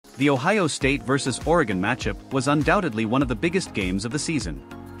The Ohio State vs. Oregon matchup was undoubtedly one of the biggest games of the season.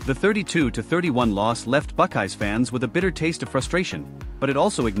 The 32-31 loss left Buckeyes fans with a bitter taste of frustration, but it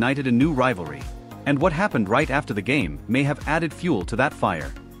also ignited a new rivalry. And what happened right after the game may have added fuel to that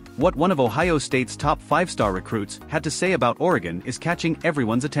fire. What one of Ohio State's top 5-star recruits had to say about Oregon is catching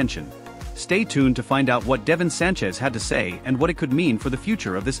everyone's attention. Stay tuned to find out what Devin Sanchez had to say and what it could mean for the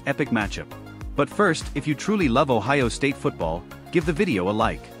future of this epic matchup. But first, if you truly love Ohio State football, give the video a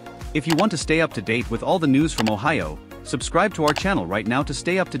like. If you want to stay up to date with all the news from Ohio, subscribe to our channel right now to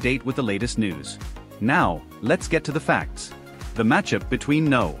stay up to date with the latest news. Now, let's get to the facts. The matchup between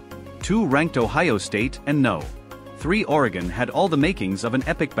No. 2 ranked Ohio State and No. 3 Oregon had all the makings of an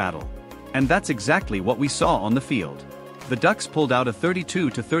epic battle. And that's exactly what we saw on the field. The Ducks pulled out a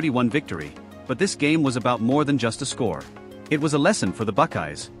 32-31 victory, but this game was about more than just a score. It was a lesson for the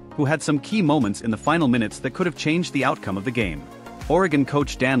Buckeyes, who had some key moments in the final minutes that could have changed the outcome of the game. Oregon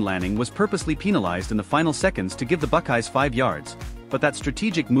coach Dan Lanning was purposely penalized in the final seconds to give the Buckeyes 5 yards, but that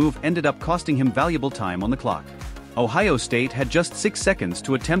strategic move ended up costing him valuable time on the clock. Ohio State had just 6 seconds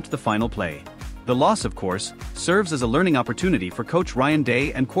to attempt the final play. The loss, of course, serves as a learning opportunity for coach Ryan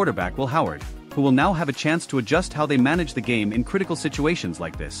Day and quarterback Will Howard, who will now have a chance to adjust how they manage the game in critical situations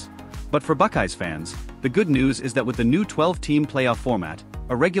like this. But for Buckeyes fans, the good news is that with the new 12-team playoff format,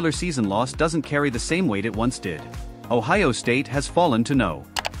 a regular season loss doesn't carry the same weight it once did. Ohio State has fallen to No.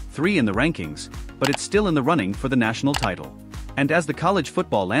 3 in the rankings, but it's still in the running for the national title. And as the college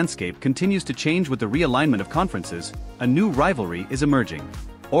football landscape continues to change with the realignment of conferences, a new rivalry is emerging.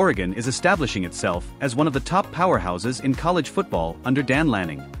 Oregon is establishing itself as one of the top powerhouses in college football under Dan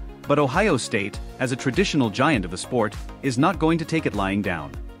Lanning. But Ohio State, as a traditional giant of the sport, is not going to take it lying down.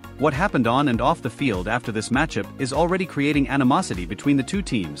 What happened on and off the field after this matchup is already creating animosity between the two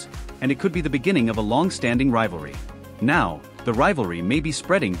teams, and it could be the beginning of a long-standing rivalry. Now, the rivalry may be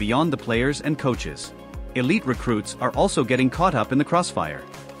spreading beyond the players and coaches. Elite recruits are also getting caught up in the crossfire.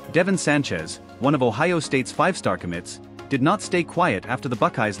 Devin Sanchez, one of Ohio State's 5-star commits, did not stay quiet after the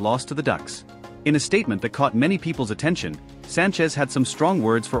Buckeyes lost to the Ducks. In a statement that caught many people's attention, Sanchez had some strong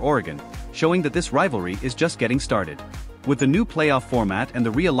words for Oregon, showing that this rivalry is just getting started. With the new playoff format and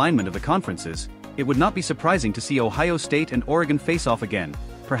the realignment of the conferences, it would not be surprising to see Ohio State and Oregon face off again,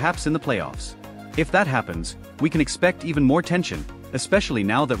 perhaps in the playoffs. If that happens, we can expect even more tension, especially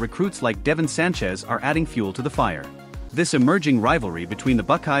now that recruits like Devin Sanchez are adding fuel to the fire. This emerging rivalry between the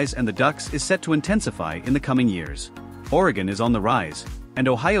Buckeyes and the Ducks is set to intensify in the coming years. Oregon is on the rise, and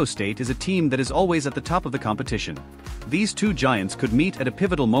Ohio State is a team that is always at the top of the competition. These two giants could meet at a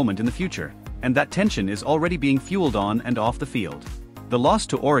pivotal moment in the future, and that tension is already being fueled on and off the field. The loss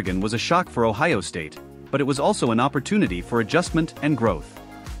to Oregon was a shock for Ohio State, but it was also an opportunity for adjustment and growth.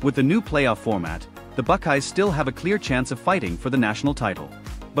 With the new playoff format, the Buckeyes still have a clear chance of fighting for the national title.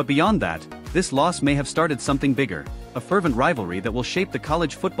 But beyond that, this loss may have started something bigger, a fervent rivalry that will shape the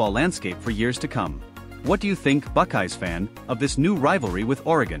college football landscape for years to come. What do you think, Buckeyes fan, of this new rivalry with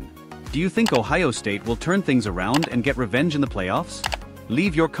Oregon? Do you think Ohio State will turn things around and get revenge in the playoffs?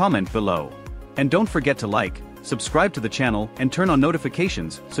 Leave your comment below. And don't forget to like, subscribe to the channel, and turn on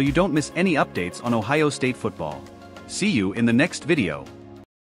notifications so you don't miss any updates on Ohio State football. See you in the next video.